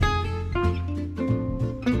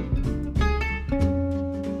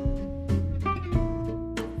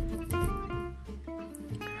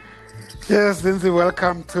Yes, Lindsay,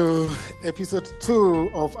 welcome to episode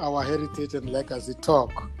 2 of our Heritage and Legacy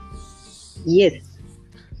Talk. Yes.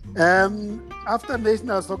 After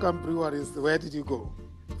National Soccer Breweries, where did you go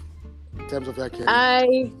in terms of your career?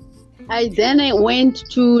 I then went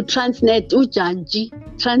to Transnet, Ujanji.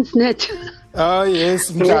 Transnet. Oh,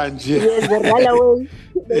 yes, Mjanji. Yes, the railway.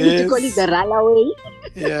 They used to call it the railway.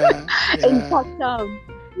 Yeah. In Parktown.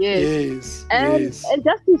 Yes. Yes. And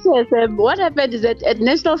just to share, Sam, what happened is that at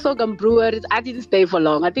National Sorghum Breweries, I didn't stay for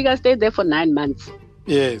long. I think I stayed there for 9 months.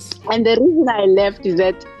 Yes. And the reason I left is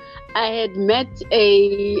that I had met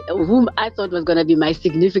whom I thought was going to be my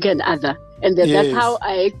significant other. And that's how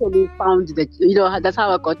I actually found that, that's how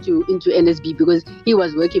I got into NSB, because he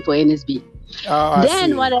was working for NSB. Oh,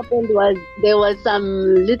 then what happened was there was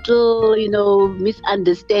some little,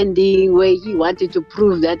 misunderstanding where he wanted to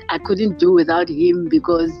prove that I couldn't do without him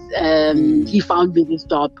because he found me this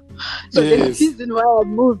job. So the reason why I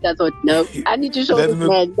moved, I thought, no, I need to show this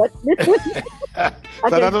man. So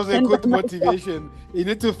that was a good motivation. You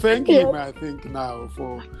need to thank him, I think, now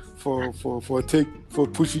for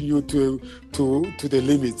pushing you to the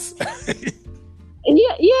limits.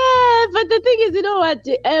 Yeah, but the thing is, you know what?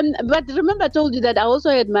 But remember, I told you that I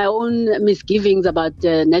also had my own misgivings about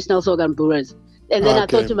National Sorghum Brewers. And then I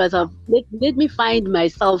thought to myself, let me find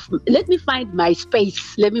myself, let me find my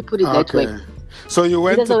space. Let me put it that way. So you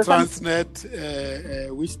went to Transnet,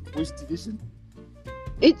 which division?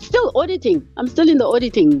 It's still auditing. I'm still in the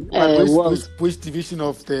auditing world. Which division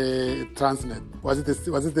of the Transnet? Was it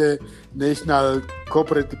the National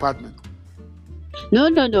Corporate Department? No.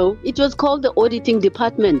 It was called the auditing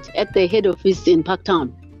department at the head office in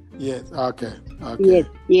Parktown. Yes. Okay.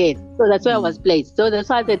 Yes. So that's where I was placed. So that's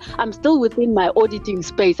why I said I'm still within my auditing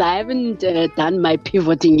space. I haven't done my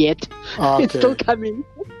pivoting yet. Okay. It's still coming.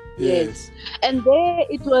 Yes. And there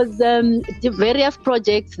it was the various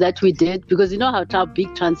projects that we did, because you know how big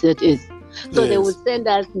Transnet is. So they would send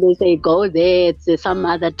us, they say, go there, it's some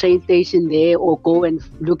other train station there, or go and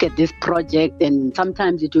look at this project. And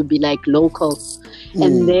sometimes it would be like local.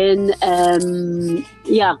 And then,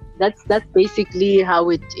 that's basically how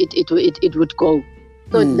it would go.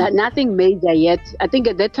 So nothing major yet. I think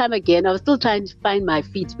at that time, again, I was still trying to find my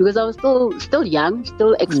feet, because I was still young,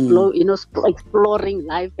 still exploring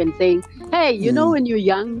life and saying, hey, when you're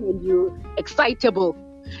young and you're excitable,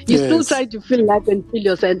 you still try to feel life and feel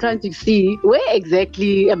yourself and trying to see where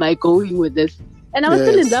exactly am I going with this. And I was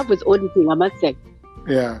still in love with auditing, I must say.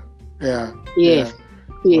 Yeah. Yes.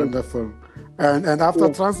 Wonderful. And after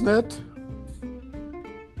Transnet?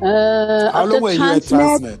 How long were you at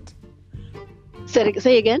Transnet?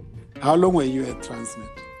 Say again? How long were you at Transnet?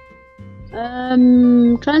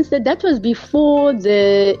 Transnet, that was before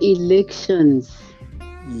the elections.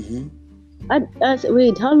 Mm-hmm.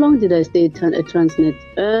 Wait, how long did I stay at Transnet?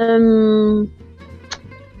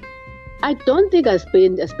 I don't think I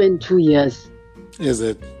spent 2 years. Is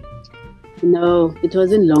it? No, it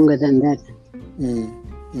wasn't longer than that.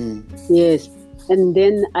 Yes. And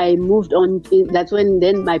then I moved on. That's when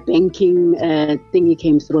then my banking thingy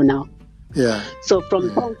came through now. Yeah. So from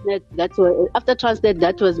Transnet, after Transnet,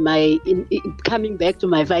 that was my coming back to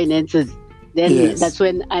my finances. Then that's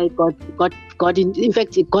when I got in. In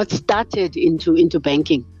fact, it got started into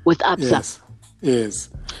banking with Absa. Yes.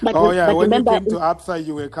 But when remember, you came to Absa,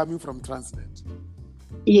 you were coming from Transnet.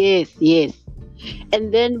 Yes.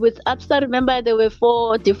 And then with Absa, remember there were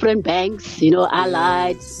 4 different banks.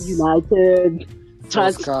 Allied, United,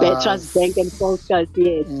 Trust Bank, and Postcard.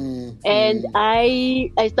 Yes. And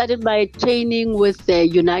I started my training with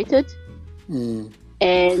United,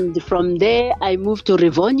 and from there I moved to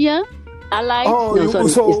Rivonia. Allied.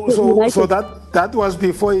 So that was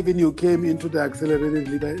before even you came into the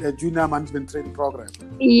accelerated junior management training program.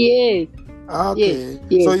 Yes. Okay.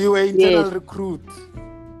 Yes. So you were internal recruit.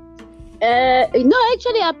 No,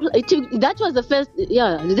 actually, that was the first.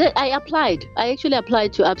 Yeah, I applied. I actually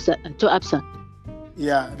applied to Absa.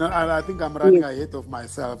 Yeah, no, and I think I'm running ahead of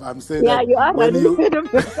myself. I'm saying that you are running ahead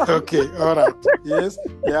of yourself. Okay, all right. Yes,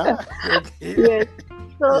 yeah. Okay. Yes.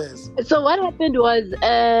 So what happened was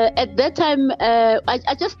at that time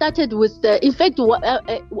I just started with in fact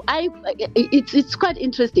it's quite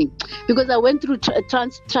interesting, because I went through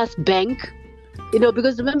Trust Bank,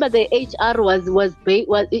 because remember the HR was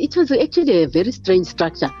actually a very strange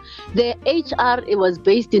structure. The HR, it was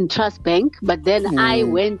based in Trust Bank, but then I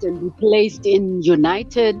went and replaced in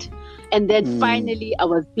United, and then finally I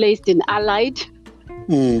was placed in Allied.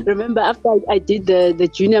 Remember, after I did the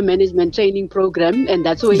junior management training program, and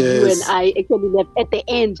that's where you and I actually left at the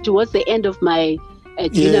end, towards the end of my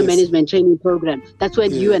junior management training program. That's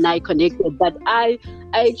when you and I connected. But I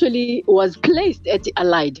actually was placed at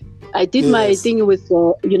Allied. I did my thing with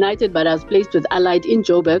United, but I was placed with Allied in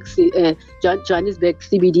Joburg, Johannesburg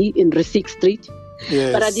CBD in Resick Street.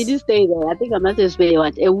 Yes. But I didn't stay there. I think I must have stayed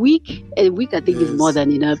a week. A week, I think, is more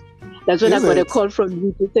than enough. That's when I got a call from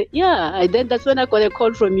you to say, that's when I got a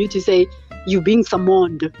call from you to say, you being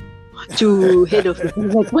summoned to head of it. I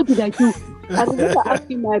was like, what did I do? I remember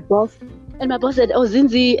asking my boss, and my boss said,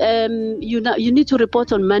 Zinzi, you need to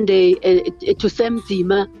report on Monday to Sam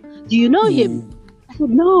Zima. Do you know him? I said,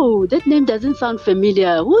 no, that name doesn't sound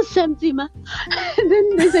familiar. Who's Sam Zima? And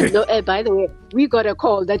then they said, no, by the way, we got a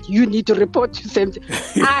call that you need to report to Sam Zima.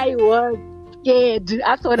 I was scared.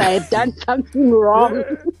 I thought I had done something wrong.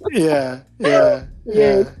 Yeah.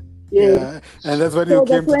 Yes. And that's when you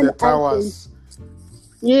came to the towers.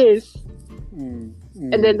 Yes.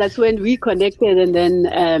 And then that's when we connected, and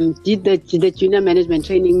then did the junior management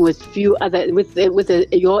training with your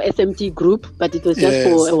SMT group, but it was just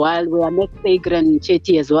for a while. We met Sager and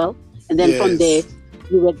Chetty as well, and then from there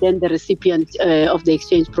we were then the recipient of the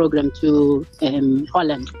exchange program to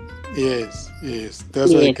Holland. Yes.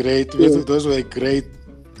 Those were great. Those were great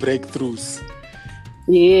breakthroughs.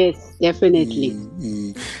 Yes, definitely.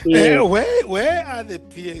 Where are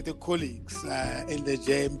the colleagues in the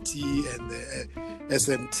JMT and the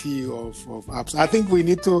SMT of APSA? I think we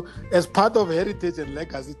need to, as part of Heritage and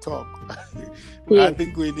Legacy Talk, I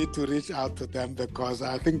think we need to reach out to them, because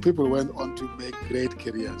I think people went on to make great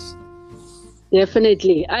careers.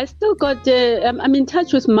 Definitely. I still got, I'm in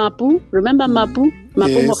touch with Mapu. Remember Mapu?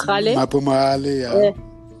 Mapu Mokhale? Mapu Mokhale, yeah.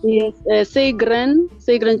 Yes, Segren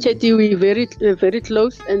Chetty, we very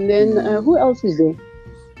close. And then who else is there?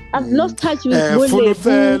 I've lost touch with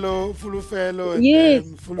Fulufelo. Yes.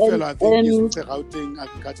 Fulufelo, I think, is with the Routing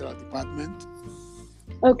Agricultural Department.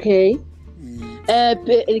 Okay.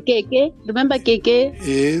 Keke, remember Keke?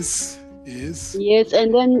 Yes. Yes,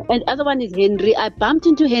 and then other one is Henry. I bumped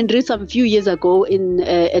into Henry some few years ago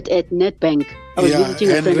at Nedbank. I was visiting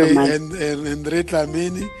a friend of mine. And Henry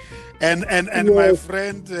Tlamini. And my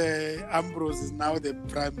friend Ambrose is now the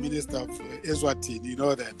Prime Minister of Eswatini. You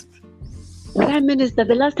know that? Prime Minister.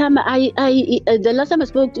 The last time I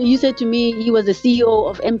spoke to you, said to me he was the CEO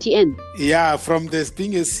of MTN. Yeah, from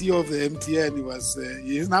being a CEO of the MTN,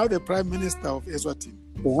 he is now the Prime Minister of Eswatini.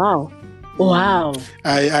 Wow.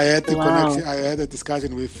 I had the connection. I had a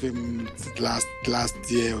discussion with him last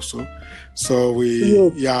year or so. So we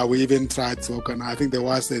even tried to organize. I think there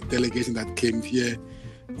was a delegation that came here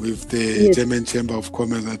with the German Chamber of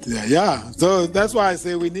Commerce. So that's why I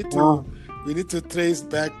say we need to trace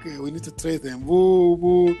back. We need to trace them.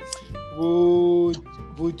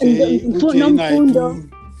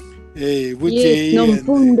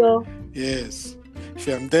 Yes.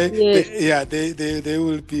 They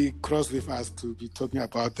will be cross with us to be talking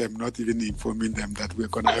about them, not even informing them that we're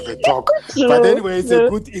going to have a talk. But anyway, it's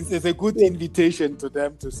a good invitation to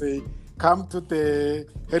them to say, come to the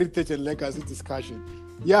Heritage and Legacy discussion.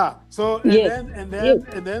 Yeah. So and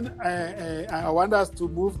then I want us to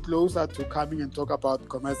move closer to coming and talk about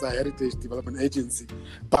COMESA Heritage Development Agency.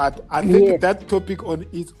 But I think that topic on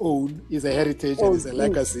its own is a heritage and is a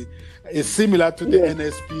legacy. It's similar to the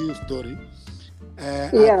NSP story. I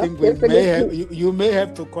think you may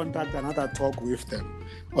have to contact another talk with them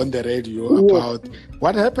on the radio about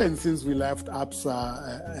what happened since we left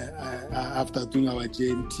APSA after doing our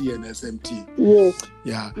JMT and SMT.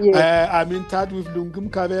 I'm in touch with Lungum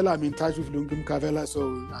Kavela.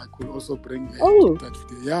 So I could also bring in touch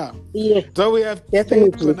with you. So we have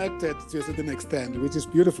stayed connected to a certain extent, which is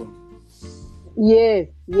beautiful. Yes.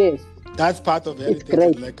 That's part of Heritage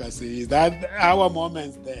and Legacy. That our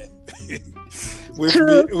moments there. with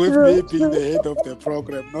me being the head of the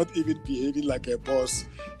program, not even behaving like a boss,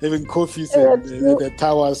 having coffees at the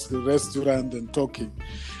Towers restaurant and talking.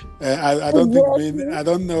 I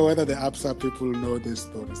don't know whether the APSA people know these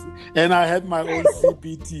stories. And I had my own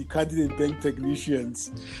CBT, candidate bank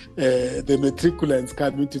technicians, the matriculants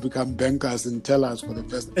coming to become bankers and tell us for the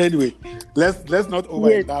first. Anyway, let's not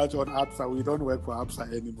overindulge on APSA. We don't work for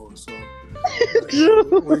APSA anymore, so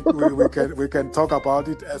we can talk about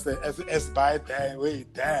it as by their way.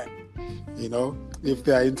 Then, if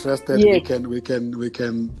they are interested, we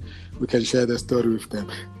can share the story with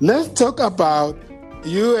them. Let's talk about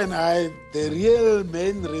you and I. The real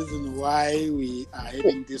main reason why we are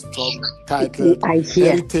having this talk titled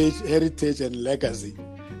Heritage and Legacy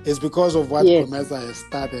is because of what COMESA has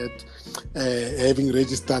started, having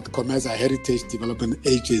registered COMESA Heritage Development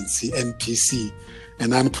Agency, NPC, a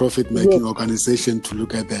non-profit making organization to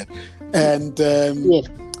look at that. And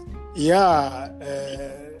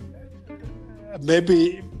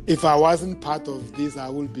maybe if I wasn't part of this, I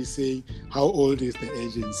would be saying, how old is the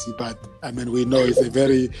agency? But I mean, we know it has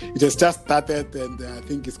just started, and I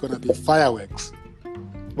think it's going to be fireworks.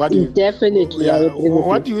 Definitely. Yeah,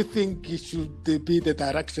 what do you think should be the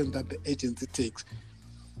direction that the agency takes?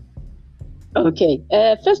 Okay.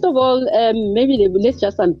 First of all, maybe let's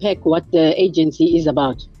just unpack what the agency is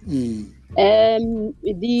about. It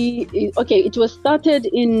was started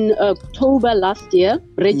in October last year.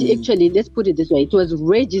 Actually, let's put it this way: it was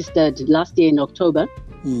registered last year in October,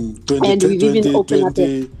 and we've even opened up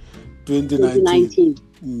 2019.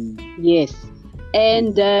 Yes,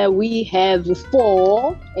 and we have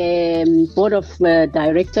 4 board of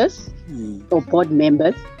directors or board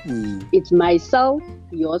members. It's myself,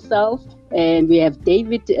 yourself, and we have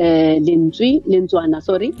David Linzwana,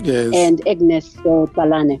 yes, and Agnes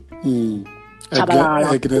Palane.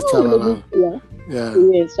 Agnes Chabalala.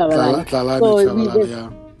 Yes, Chabalala.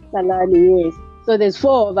 Chabalala, yes. So there's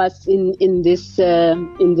 4 of us in this what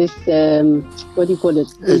do you call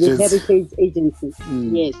it? In this heritage agency.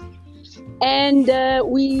 Yes, and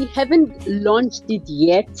we haven't launched it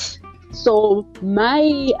yet. So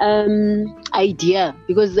my idea,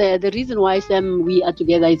 because the reason why, Sam, we are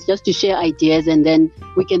together is just to share ideas and then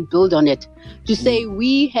we can build on it. To say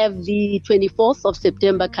we have the 24th of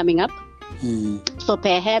September coming up. So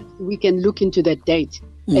perhaps we can look into that date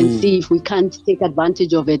and see if we can't take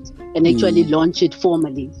advantage of it and actually launch it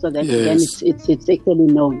formally, so that then it's actually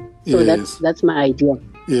known. So that's my idea.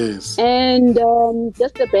 Yes. And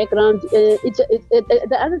just the background.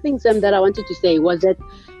 The other thing, Sam, that I wanted to say was that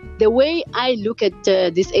the way I look at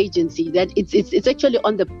this agency, that it's actually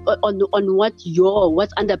on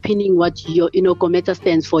what's underpinning what your Kometa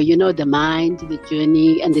stands for. The mind, the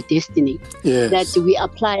journey, and the destiny. Yes. That we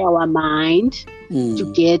apply our mind to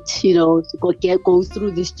get go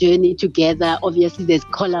through this journey together. Obviously, there's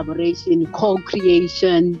collaboration,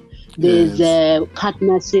 co-creation. There's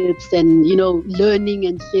partnerships and learning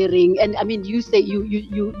and sharing. And I mean, you say you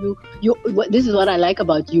this is what I like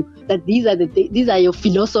about you, that these are your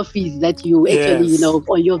philosophies that you actually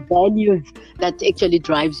or your values that actually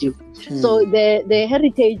drives you. So the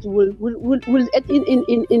heritage will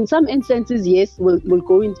in some instances, yes, will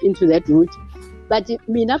go into that route. But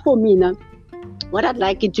for Mina, what I'd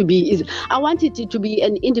like it to be is, I want it to be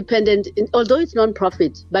an independent, although it's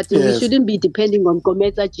non-profit, but we shouldn't be depending on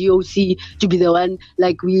Kometa GOC to be the one,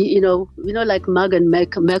 like we, like Meghan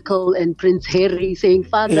Markle and Prince Harry saying,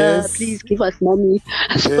 Father, please give us money.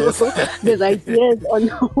 So there's ideas on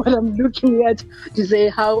what I'm looking at to say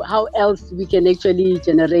how else we can actually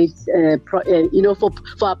generate, for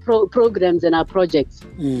our programs and our projects,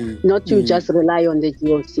 not to just rely on the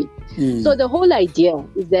GOC. So the whole idea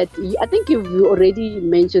is that, I think you've already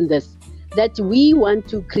mentioned this, that we want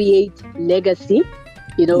to create legacy,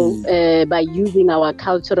 by using our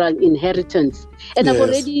cultural inheritance. And I've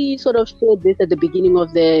already sort of shared this at the beginning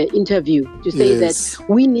of the interview, to say that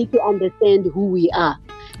we need to understand who we are.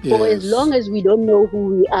 For as long as we don't know who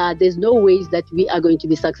we are, there's no ways that we are going to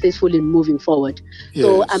be successful in moving forward.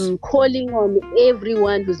 So I'm calling on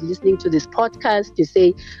everyone who's listening to this podcast to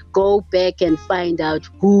say, go back and find out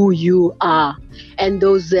who you are. And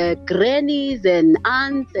those grannies and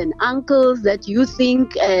aunts and uncles that you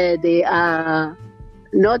think they are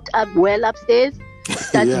not well upstairs,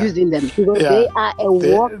 start using them, because they are a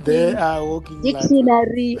walking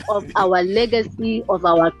dictionary of our legacy, of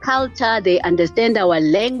our culture. They understand our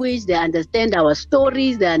language, they understand our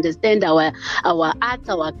stories, they understand our art,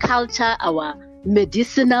 our culture, our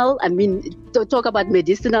medicinal. I mean, to talk about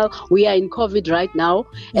medicinal, we are in COVID right now,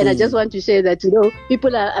 and I just want to say that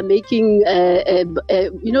people are making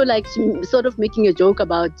like sort of making a joke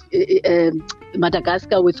about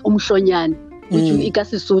Madagascar with Umshonyan, which we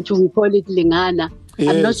call it Lingana.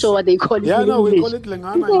 I'm not sure what they call it in English. We call it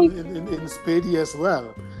Lengana in Spady as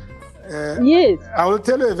well. Yes. I will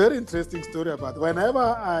tell you a very interesting story about whenever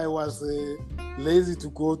I was lazy to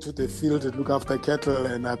go to the field and look after cattle,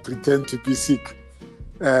 and I pretend to be sick,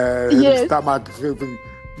 stomach feeling.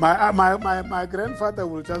 My grandfather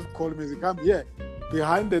will just call me, say, come here,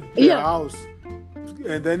 behind the house,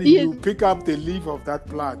 and then you pick up the leaf of that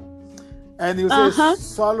plant, and you say,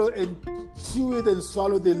 swallow and chew it and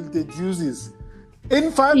swallow the juices.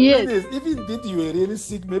 In 5 minutes, even if you were really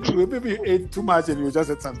sick, maybe you ate too much and you just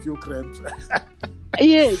had some few cramps.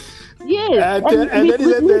 Yes. And then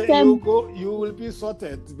you will be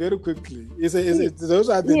sorted very quickly. Those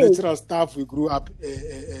are the natural stuff we grew up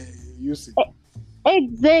using.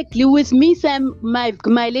 Exactly. With me, Sam, my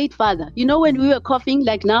late father, when we were coughing,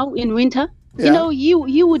 like now in winter,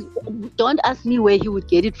 he would, don't ask me where he would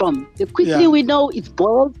get it from. The quickly we know it's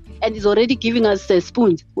boiled. and is already giving us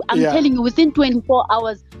spoons. I'm telling you, within 24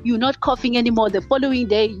 hours, you're not coughing anymore. The following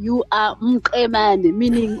day, you are man,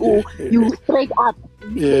 meaning you straight up.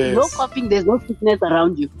 Yes. No coughing, there's no sickness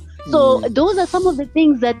around you. So those are some of the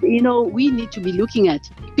things that we need to be looking at,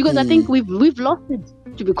 because I think we've lost it,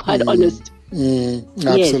 to be quite honest.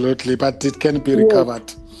 Absolutely, but it can be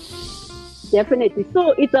recovered. Definitely.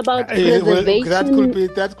 So it's about preservation.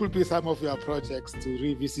 That could be some of your projects, to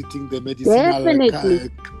revisiting the medicinal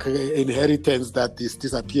inheritance that is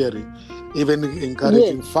disappearing. Even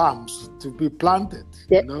encouraging farms to be planted.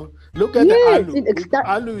 Look at the aloe.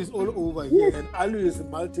 Aloe is all over here, and aloe is a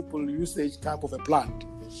multiple usage type of a plant.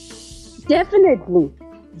 Definitely.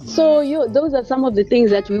 So those are some of the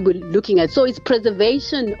things that we were looking at. So it's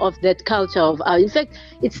preservation of that culture of in fact,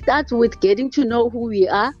 it starts with getting to know who we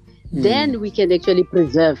are. Then we can actually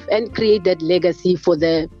preserve and create that legacy for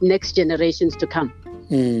the next generations to come.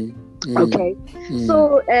 Okay.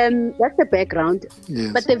 So that's the background.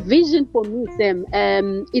 Yes. But the vision for me, Sam,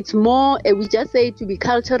 it's more, we just say, to be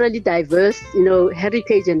culturally diverse,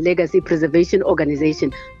 heritage and legacy preservation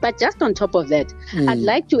organization. But just on top of that, I'd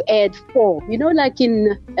like to add 4. Like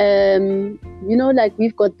in, like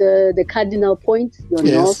we've got the cardinal points,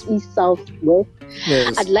 north, east, south, west.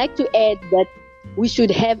 Yes. I'd like to add that we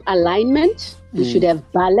should have alignment, we should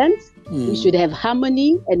have balance, we should have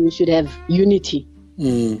harmony, and we should have unity.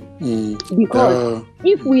 Because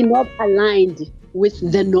if we're not aligned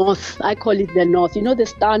with the north, I call it the north, the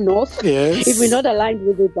star north. Yes. If we're not aligned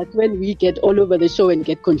with it, that's when we get all over the show and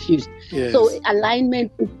get confused. Yes. So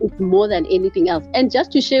alignment is more than anything else. And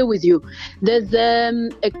just to share with you, there's a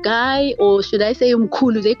guy, or should I say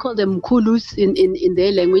Mkulu, they call them Mkulus in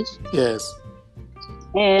their language. Yes.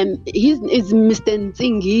 And he's Mr.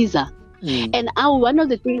 Nzingiza. And one of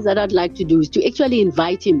the things that I'd like to do is to actually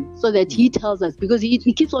invite him so that he tells us, because he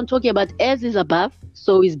keeps on talking about as is above,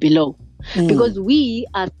 so is below. Because we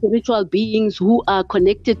are spiritual beings who are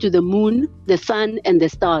connected to the moon, the sun, and the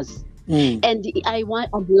stars. And I'd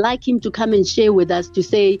like him to come and share with us to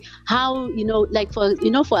say how, like for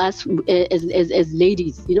us as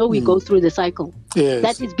ladies, we go through the cycle. Yes.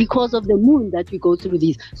 That is because of the moon that we go through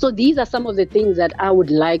these. So these are some of the things that I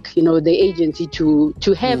would like, the agency to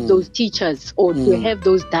have those teachers, or to have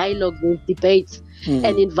those dialogues, those debates,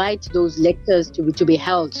 and invite those lectures to be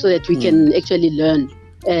held, so that we can actually learn.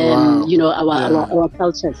 Our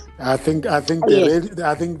cultures. I think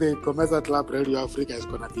the Commercial Club Radio Africa is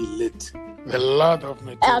gonna be lit. A lot of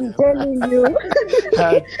material. I'm telling you.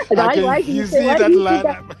 Why do you see that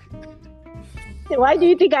lineup? Why do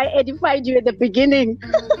you think I edified you at the beginning?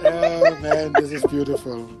 Oh man, this is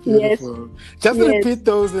beautiful. Beautiful. Yes. Just repeat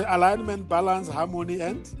those: alignment, balance, harmony,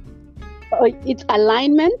 and. It's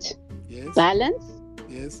alignment, balance.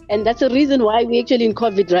 Yes. And that's the reason why we're actually in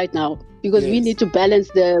COVID right now. Because we need to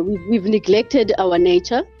balance we've neglected our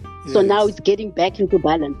nature. So now it's getting back into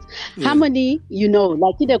balance. Harmony,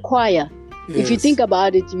 like in a choir. If you think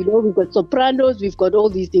about it, we've got sopranos, we've got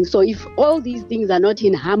all these things. So if all these things are not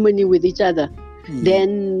in harmony with each other,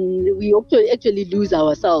 then we actually lose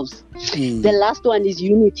ourselves. The last one is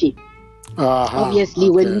unity. Obviously,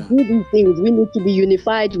 when we do these things, we need to be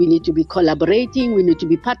unified, we need to be collaborating, we need to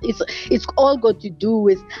be part. It's all got to do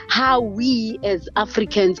with how we as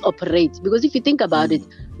Africans operate. Because if you think about it,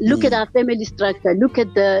 look at our family structure, look at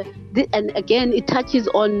and again, it touches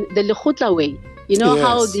on the Lekgotla way.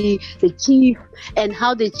 How the chief, and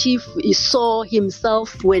how the chief saw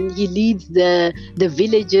himself when he leads the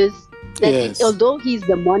villages. That although he's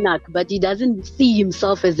the monarch, but he doesn't see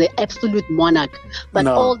himself as the absolute monarch. But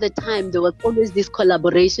all the time, there was always this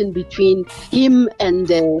collaboration between him and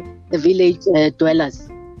the village dwellers.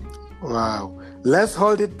 Wow. Let's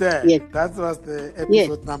hold it there. Yes. That was the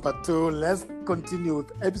episode number 2. Let's continue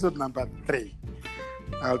with episode number 3.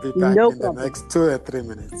 I'll be back in the next 2 or 3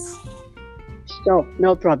 minutes. Sure,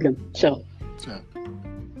 no problem. Sure.